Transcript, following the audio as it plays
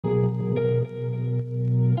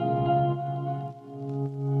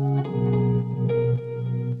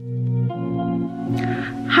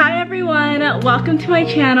welcome to my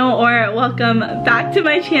channel, or welcome back to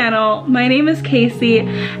my channel. My name is Casey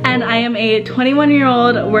and I am a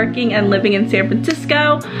 21-year-old working and living in San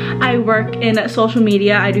Francisco. I work in social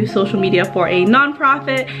media. I do social media for a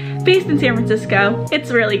nonprofit based in San Francisco.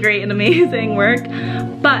 It's really great and amazing work.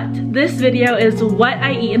 But this video is what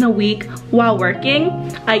I eat in a week while working.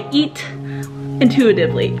 I eat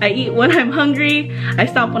intuitively. I eat when I'm hungry, I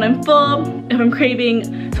stop when I'm full. If I'm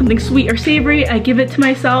craving something sweet or savory, I give it to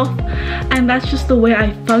myself, and that's just the way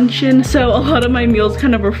I function. So a lot of my meals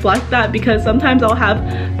kind of reflect that, because sometimes I'll have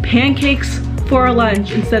pancakes for a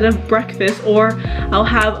lunch instead of breakfast, or I'll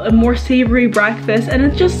have a more savory breakfast, and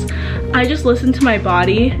it's just, I just listen to my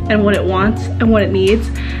body and what it wants and what it needs,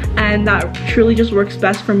 and that truly just works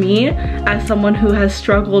best for me as someone who has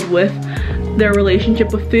struggled with their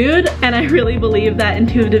relationship with food. And I really believe that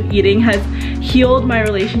intuitive eating has healed my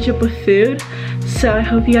relationship with food. So I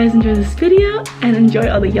hope you guys enjoy this video and enjoy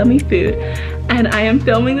all the yummy food. And I am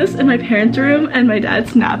filming this in my parents' room, and my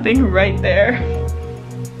dad's napping right there.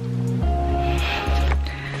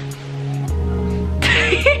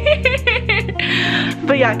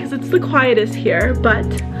 But yeah, because it's the quietest here. But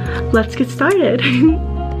let's get started.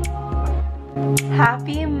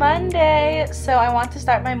 Happy Monday! So I want to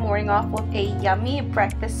start my morning off with a yummy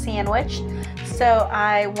breakfast sandwich. So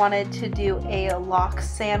I wanted to do a lox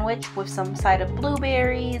sandwich with some side of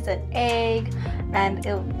blueberries, an egg, and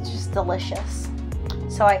it was just delicious.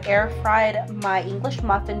 So I air fried my English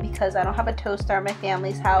muffin because I don't have a toaster at my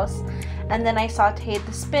family's house. And then I sauteed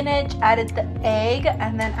the spinach, added the egg,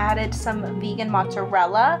 and then added some vegan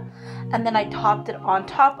mozzarella. And then I topped it on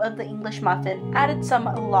top of the English muffin, added some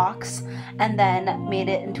lox, and then made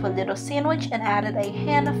it into a little sandwich and added a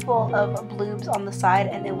handful of bloobs on the side,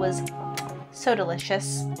 and it was so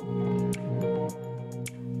delicious.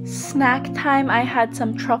 Snack time, I had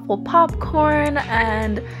some truffle popcorn,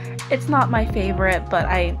 and it's not my favorite, but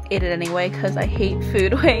I ate it anyway because I hate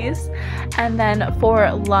food waste. And then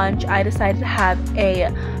for lunch, I decided to have a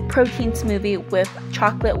protein smoothie with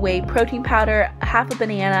chocolate whey protein powder, half a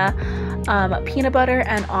banana, peanut butter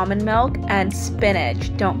and almond milk, and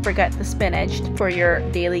spinach. Don't forget the spinach for your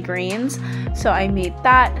daily greens. So I made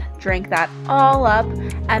that, drank that all up,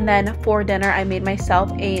 and then for dinner I made myself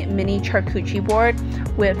a mini charcuterie board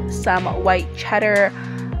with some white cheddar,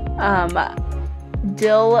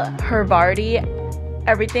 dill Havarti,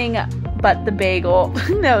 everything but the bagel.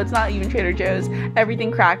 No, it's not even Trader Joe's.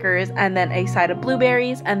 Everything crackers, and then a side of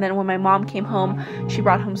blueberries. And then when my mom came home, she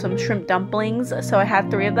brought home some shrimp dumplings, so I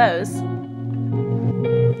had 3 of those.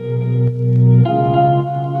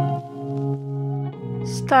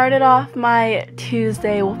 Started off my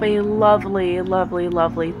Tuesday with a lovely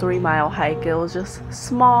 3-mile hike. It was just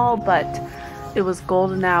small, but it was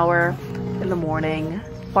golden hour in the morning.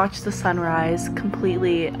 Watched the sunrise,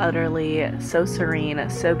 completely, utterly, so serene,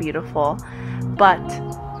 so beautiful. But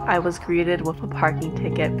I was greeted with a parking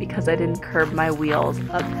ticket because I didn't curb my wheels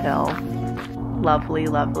uphill. Lovely.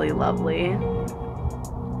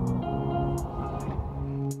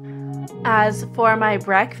 As for my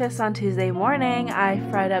breakfast on Tuesday morning, I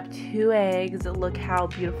fried up 2 eggs. Look how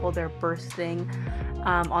beautiful they're bursting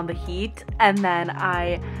on the heat. And then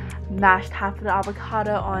I mashed half an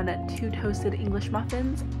avocado on 2 toasted English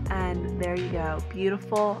muffins, and there you go,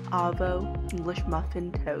 beautiful avo English muffin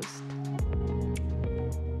toast.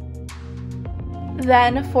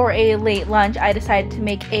 Then for a late lunch, I decided to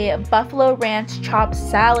make a buffalo ranch chopped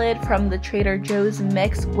salad from the Trader Joe's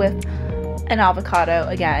mix with an avocado,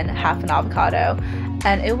 again, half an avocado,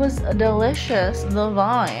 and it was delicious,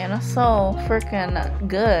 divine, so freaking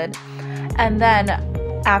good. And then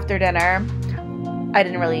after dinner, I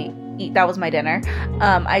didn't really eat, that was my dinner.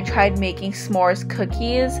 I tried making s'mores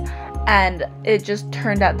cookies, and it just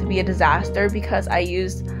turned out to be a disaster because I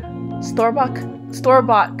used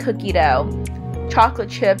store-bought cookie dough, chocolate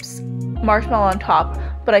chips, marshmallow on top,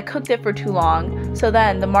 but I cooked it for too long, so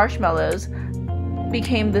then the marshmallows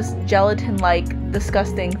became this gelatin-like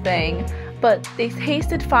disgusting thing. But they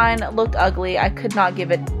tasted fine, looked ugly. I could not give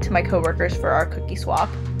it to my coworkers for our cookie swap.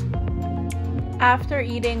 After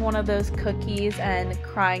eating one of those cookies and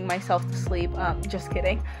crying myself to sleep, just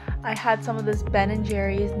kidding, I had some of this Ben &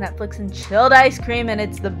 Jerry's Netflix and chilled ice cream, and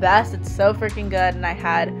it's the best. It's so freaking good, and I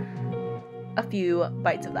had a few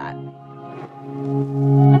bites of that.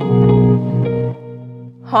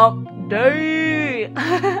 Hump day!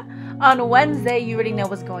 On Wednesday, you already know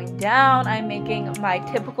what's going down. I'm making my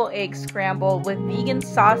typical egg scramble with vegan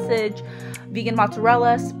sausage, vegan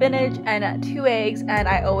mozzarella, spinach, and 2 eggs, and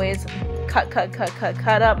I always cut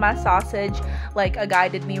up my sausage like a guy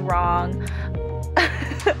did me wrong.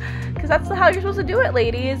 because that's how you're supposed to do it,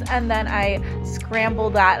 ladies. And then I scramble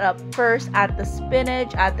that up first, add the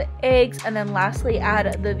spinach, add the eggs, and then lastly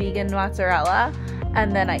add the vegan mozzarella.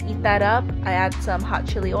 And then I eat that up. I add some hot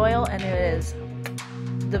chili oil, and it is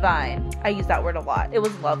divine. I use that word a lot. It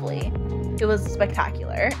was lovely. It was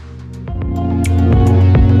spectacular.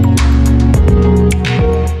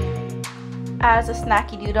 As a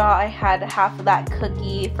snacky doodle, I had half of that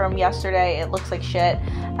cookie from yesterday. It looks like shit.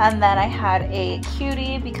 And then I had a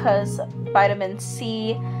cutie because vitamin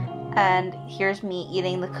C. And here's me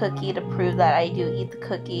eating the cookie to prove that I do eat the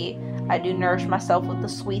cookie. I do nourish myself with the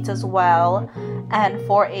sweets as well. And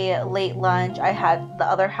for a late lunch, I had the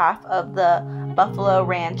other half of the buffalo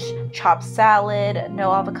ranch chopped salad.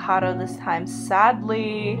 No avocado this time,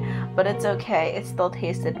 sadly, but it's okay. It still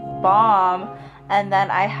tasted bomb. And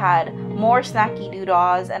then I had more snacky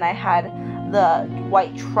doodahs, and I had the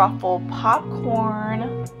white truffle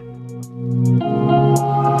popcorn.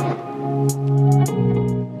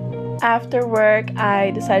 After work,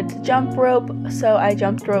 I decided to jump rope, so I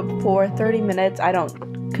jumped rope for 30 minutes. I don't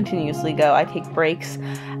continuously go, I take breaks.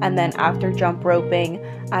 And then after jump roping,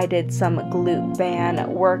 I did some glute band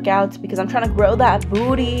workouts because I'm trying to grow that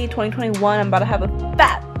booty. 2021, I'm about to have a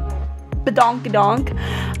fat badonkadonk.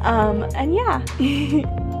 And yeah.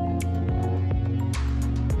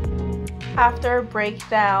 After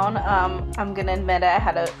breakdown, I'm gonna admit it, I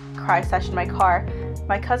had a cry session in my car.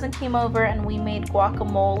 My cousin came over and we made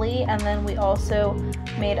guacamole, and then we also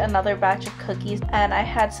made another batch of cookies, and I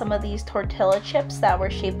had some of these tortilla chips that were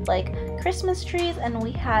shaped like Christmas trees, and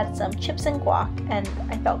we had some chips and guac, and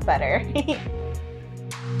I felt better.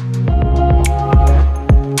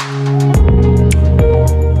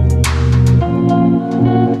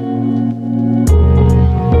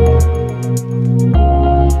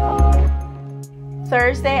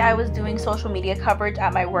 Thursday, I was doing social media coverage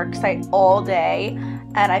at my work site all day,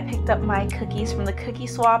 and I picked up my cookies from the cookie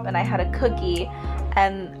swap, and I had a cookie,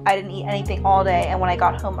 and I didn't eat anything all day. And when I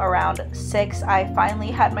got home around 6, I finally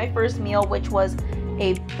had my first meal, which was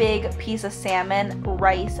a big piece of salmon,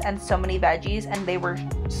 rice, and so many veggies, and they were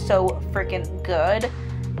so freaking good.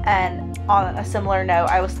 And on a similar note,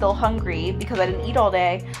 I was still hungry because I didn't eat all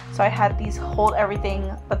day, so I had these hold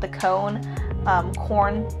everything but the cone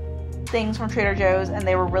corn things from Trader Joe's, and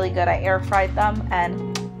they were really good. I air fried them,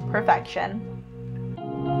 and perfection.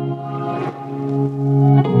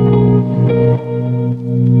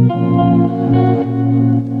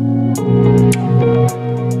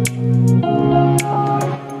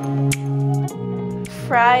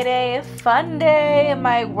 Friday, fun day.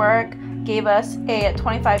 My work gave us a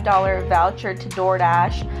 $25 voucher to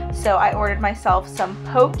DoorDash, so I ordered myself some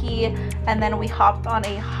poke, and then we hopped on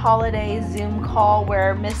a holiday Zoom call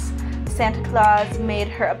where Miss Santa Claus made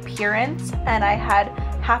her appearance, and I had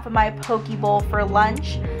half of my poke bowl for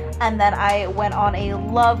lunch, and then I went on a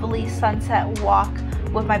lovely sunset walk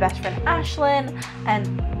with my best friend Ashlyn,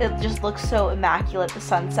 and it just looks so immaculate, the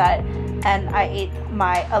sunset. And I ate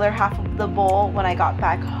my other half of the bowl when I got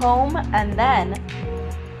back home, and then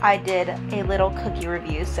I did a little cookie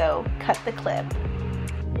review, so cut the clip.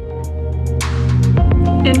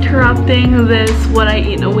 Interrupting this what I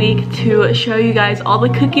eat in a week to show you guys all the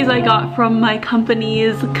cookies I got from my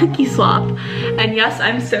company's cookie swap. And yes,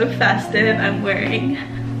 I'm so festive. I'm wearing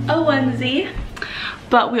a onesie.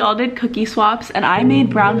 But we all did cookie swaps, and I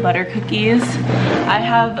made brown butter cookies. I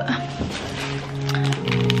have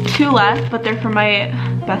 2 left, but they're for my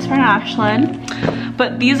best friend Ashlyn.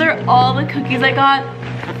 But these are all the cookies I got.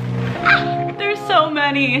 There's so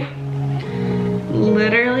many.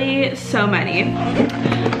 Literally so many.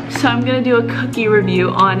 So I'm gonna do a cookie review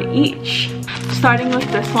on each. Starting with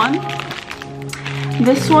this one.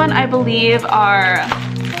 This one I believe are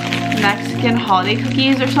Mexican holiday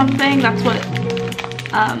cookies or something. That's what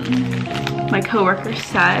my coworker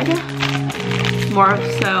said. More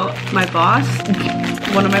so my boss,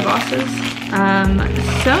 one of my bosses.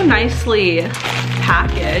 So nicely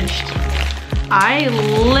packaged. I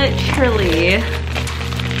literally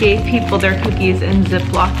gave people their cookies in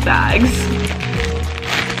Ziploc bags.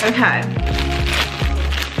 Okay.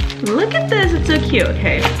 Look at this, it's so cute.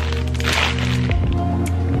 Okay.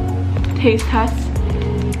 Taste test.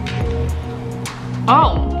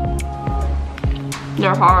 Oh.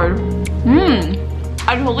 They're hard.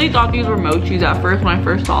 I totally thought these were mochis at first when I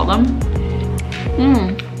first saw them.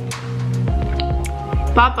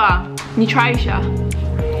 Papa, 你try一下.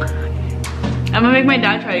 I'm gonna make my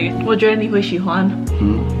dad try it. 我觉得你会喜欢。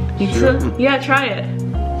你吃? Yeah, try it.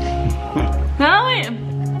 No, wait.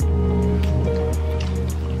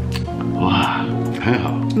 Wow,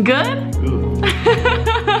 hell. Good?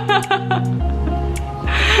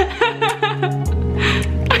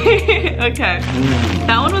 Good.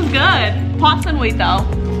 Lost in weight though.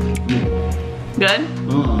 Good?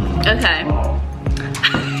 Okay.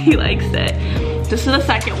 He likes it. This is the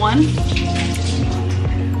second one.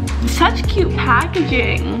 Such cute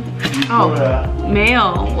packaging. Oh,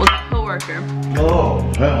 mail with a coworker. Oh,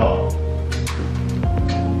 hell.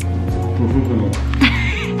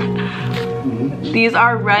 These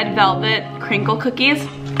are red velvet crinkle cookies,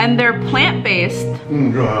 and they're plant-based.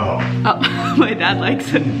 Oh, my dad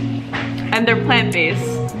likes it. And they're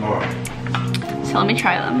plant-based. So let me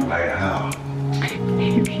try them.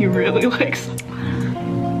 He really likes them.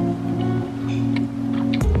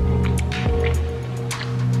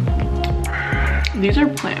 These are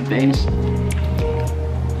plant-based.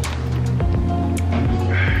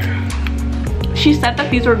 She said that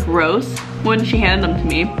these were gross when she handed them to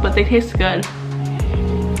me, but they taste good.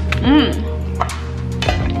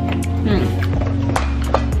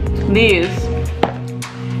 These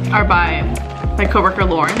are by my coworker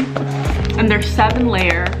Lauren, and they're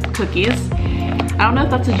 7-layer cookies. I don't know if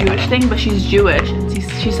that's a Jewish thing, but she's Jewish.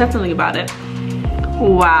 She said something about it.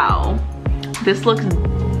 Wow, this looks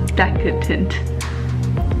decadent.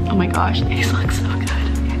 Oh my gosh, these look so good.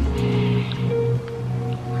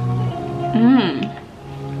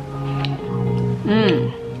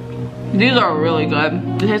 These are really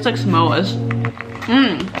good. They taste like Samoas.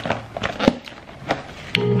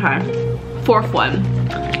 Okay, fourth one.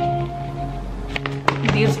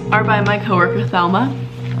 These are by my coworker Thelma.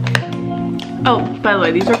 Oh, by the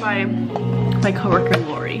way, these are by my coworker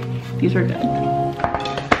Lori. These are good.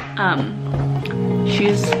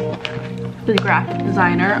 She's the graphic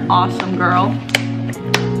designer, awesome girl.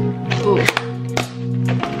 Ooh.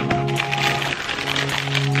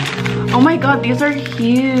 Oh my god, these are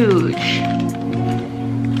huge.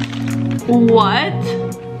 What?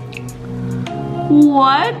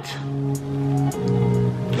 What?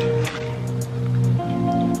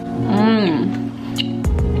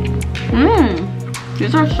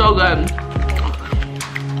 These are so good.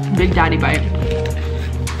 Big Daddy bite.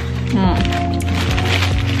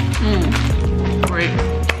 Great.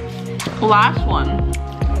 Last one.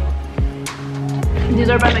 These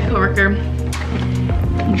are by my coworker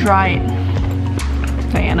Jorina.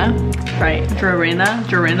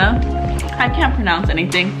 I can't pronounce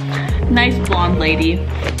anything. Nice blonde lady.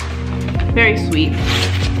 Very sweet.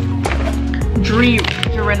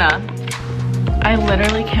 Jorina. I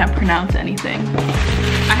literally can't pronounce anything.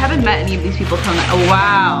 I haven't met any of these people till now. Oh,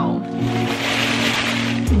 wow.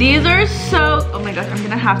 These are so, oh my gosh, I'm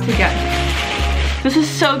gonna have to get, this is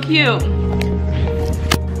so cute.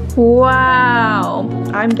 Wow.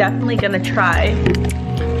 I'm definitely gonna try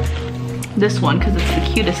this one because it's the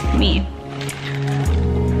cutest to me.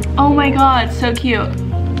 Oh my god, so cute.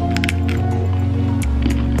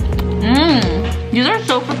 These are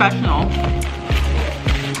so professional.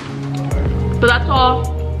 But that's all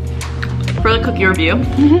for the cookie review.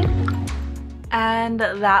 And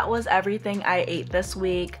that was everything I ate this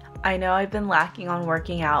week. I know I've been lacking on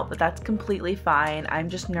working out, but that's completely fine. I'm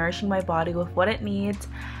just nourishing my body with what it needs,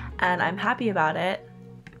 and I'm happy about it.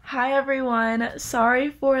 Hi everyone, sorry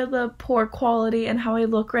for the poor quality and how I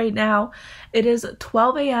look right now. It is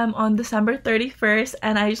 12 a.m. on December 31st,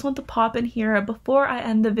 and I just want to pop in here before I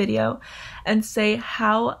end the video and say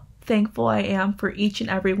how thankful I am for each and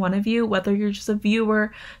every one of you, whether you're just a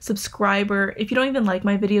viewer, subscriber, if you don't even like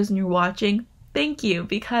my videos and you're watching, thank you,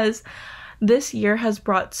 because this year has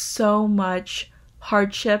brought so much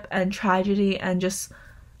hardship and tragedy and just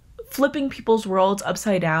flipping people's worlds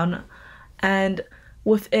upside down. And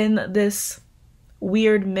within this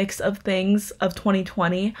weird mix of things of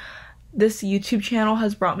 2020, this YouTube channel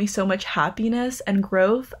has brought me so much happiness and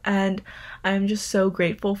growth, and I'm just so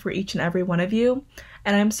grateful for each and every one of you.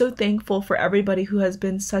 And I'm so thankful for everybody who has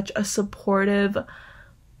been such a supportive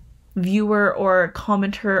viewer or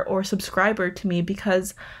commenter or subscriber to me,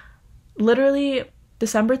 because literally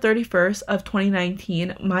December 31st of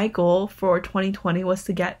 2019, my goal for 2020 was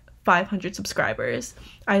to get 500 subscribers.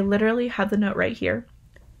 I literally have the note right here.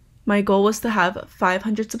 My goal was to have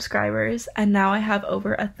 500 subscribers, and now I have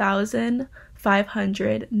over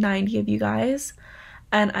 1,590 of you guys,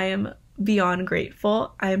 and I am beyond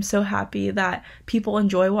grateful. I am so happy that people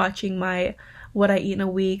enjoy watching my what I eat in a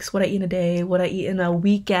week, what I eat in a day, what I eat in a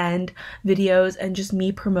weekend videos, and just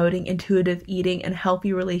me promoting intuitive eating and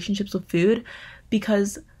healthy relationships with food,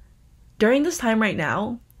 because during this time right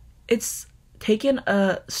now, it's taken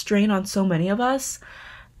a strain on so many of us,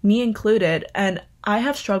 me included, and I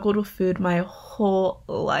have struggled with food my whole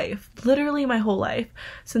life, literally my whole life,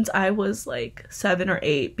 since I was like 7 or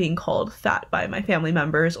 8, being called fat by my family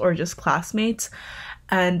members or just classmates.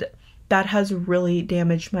 And that has really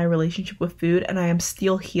damaged my relationship with food, and I am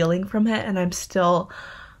still healing from it, and I'm still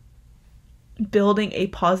building a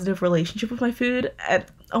positive relationship with my food. And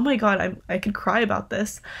oh my god, I could cry about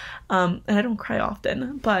this, and I don't cry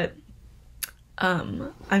often, but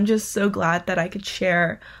I'm just so glad that I could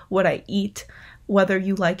share what I eat, whether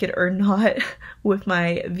you like it or not, with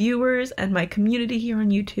my viewers and my community here on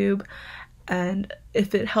YouTube. And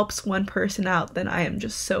if it helps one person out, then I am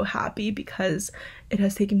just so happy, because it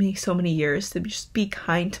has taken me so many years to just be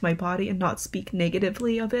kind to my body and not speak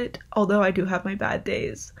negatively of it, although I do have my bad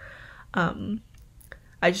days.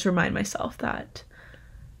 I just remind myself that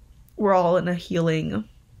we're all in a healing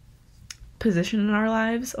position in our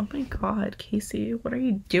lives. Oh my god, Casey, what are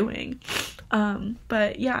you doing?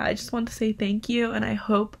 But yeah, I just want to say thank you, and I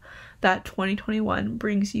hope that 2021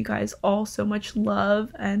 brings you guys all so much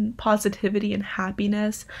love and positivity and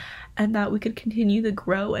happiness, and that we could continue to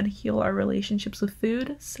grow and heal our relationships with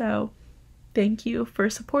food. So thank you for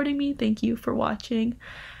supporting me, thank you for watching,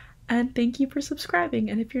 and thank you for subscribing.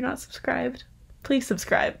 And if you're not subscribed, please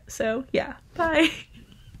subscribe. So yeah, bye.